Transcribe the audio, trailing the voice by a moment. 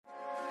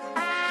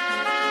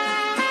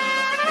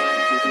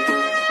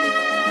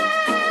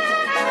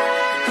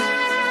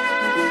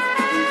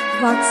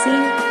Waxie.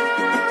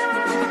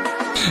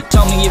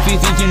 Tell me if you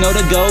think you know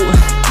the GOAT.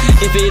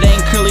 If it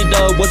ain't Curly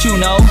Dub, what you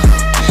know?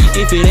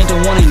 If it ain't the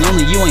one and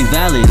only, you ain't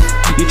valid.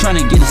 You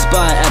tryna get a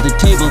spot at the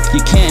table,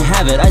 you can't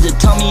have it. I said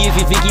tell me if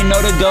you think you know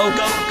the GOAT.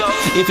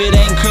 If it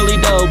ain't Curly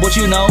Dub, what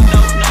you know?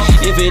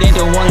 If it ain't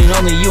the one and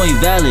only, you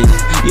ain't valid.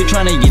 You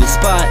tryna get a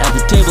spot at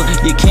the table,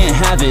 you can't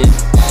have it.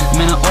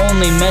 Man, I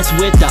only mess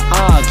with the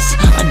odds.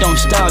 I don't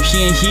stop,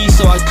 she and he,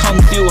 so I come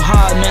through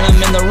hot. Man, I'm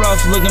in the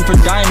rough looking for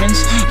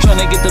diamonds, trying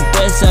to get the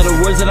best out of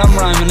words that I'm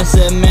rhyming. I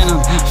said, man,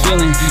 I'm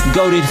feeling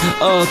goated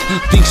up.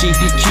 Think she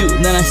cute,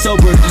 then I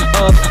sobered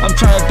up. I'm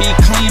trying to be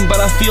clean,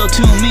 but I feel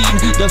too mean.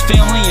 The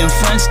family and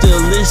friends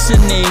still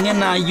listening,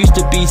 and I used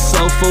to be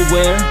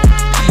self-aware.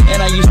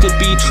 And I used to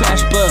be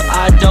trash, but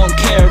I don't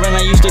care. And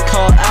I used to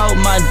call out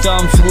my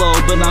dumb flow,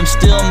 but I'm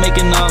still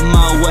making up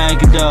my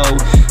wag dough.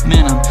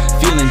 Man, I'm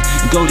feeling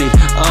goated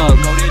up.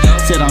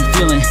 Said I'm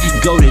feeling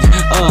goated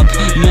up.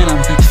 Man,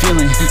 I'm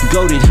feeling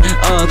goated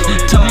up.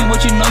 Tell me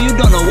what you know, you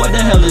don't know what the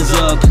hell is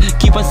up.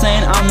 Keep on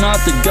saying I'm not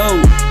the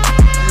GOAT.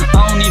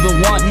 I don't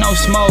even want no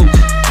smoke.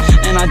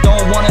 And I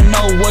don't wanna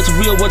know what's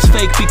real, what's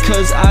fake,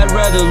 because I'd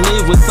rather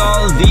live with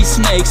all of these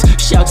snakes.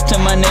 Shouts to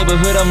my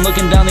neighborhood, I'm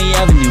looking down the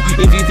avenue.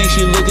 If you think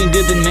she looking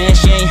good, then man,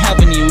 she ain't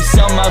having you.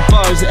 Sell my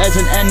bars as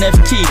an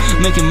NFT,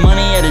 making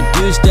money at a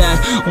dude that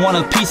want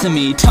a piece of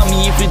me. Tell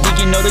me if you think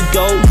you know the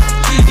GOAT.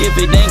 If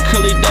it ain't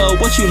Curly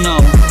Dub, what you know?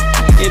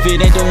 If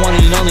it ain't the one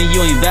and only,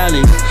 you ain't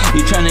valid.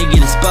 You tryna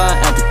get a spot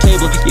at the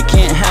table, you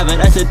can't have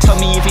it. I said tell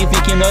me if you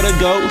think you know the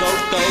GOAT.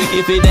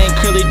 If it ain't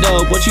Curly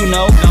Dub, what you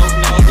know?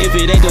 If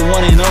it ain't the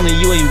one and only,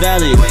 you ain't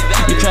valid.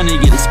 You tryna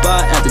get a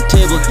spot at the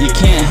table, you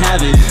can't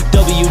have it.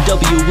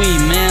 WWE,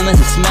 man,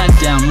 that's a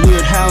smackdown.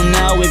 Weird how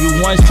now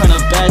everyone's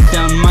tryna back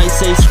down. Might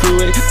say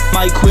screw it,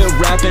 might quit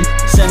rapping.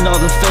 Send all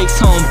the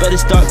fakes home, better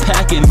start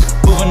packing.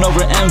 Moving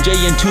over MJ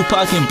and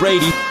Tupac and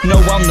Brady.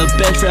 Know I'm the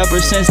best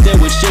rapper since there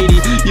was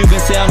Shady. You can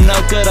say I'm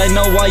not good, I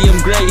know I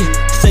am great.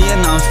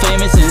 Saying I'm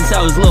famous since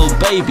I was a little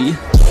baby.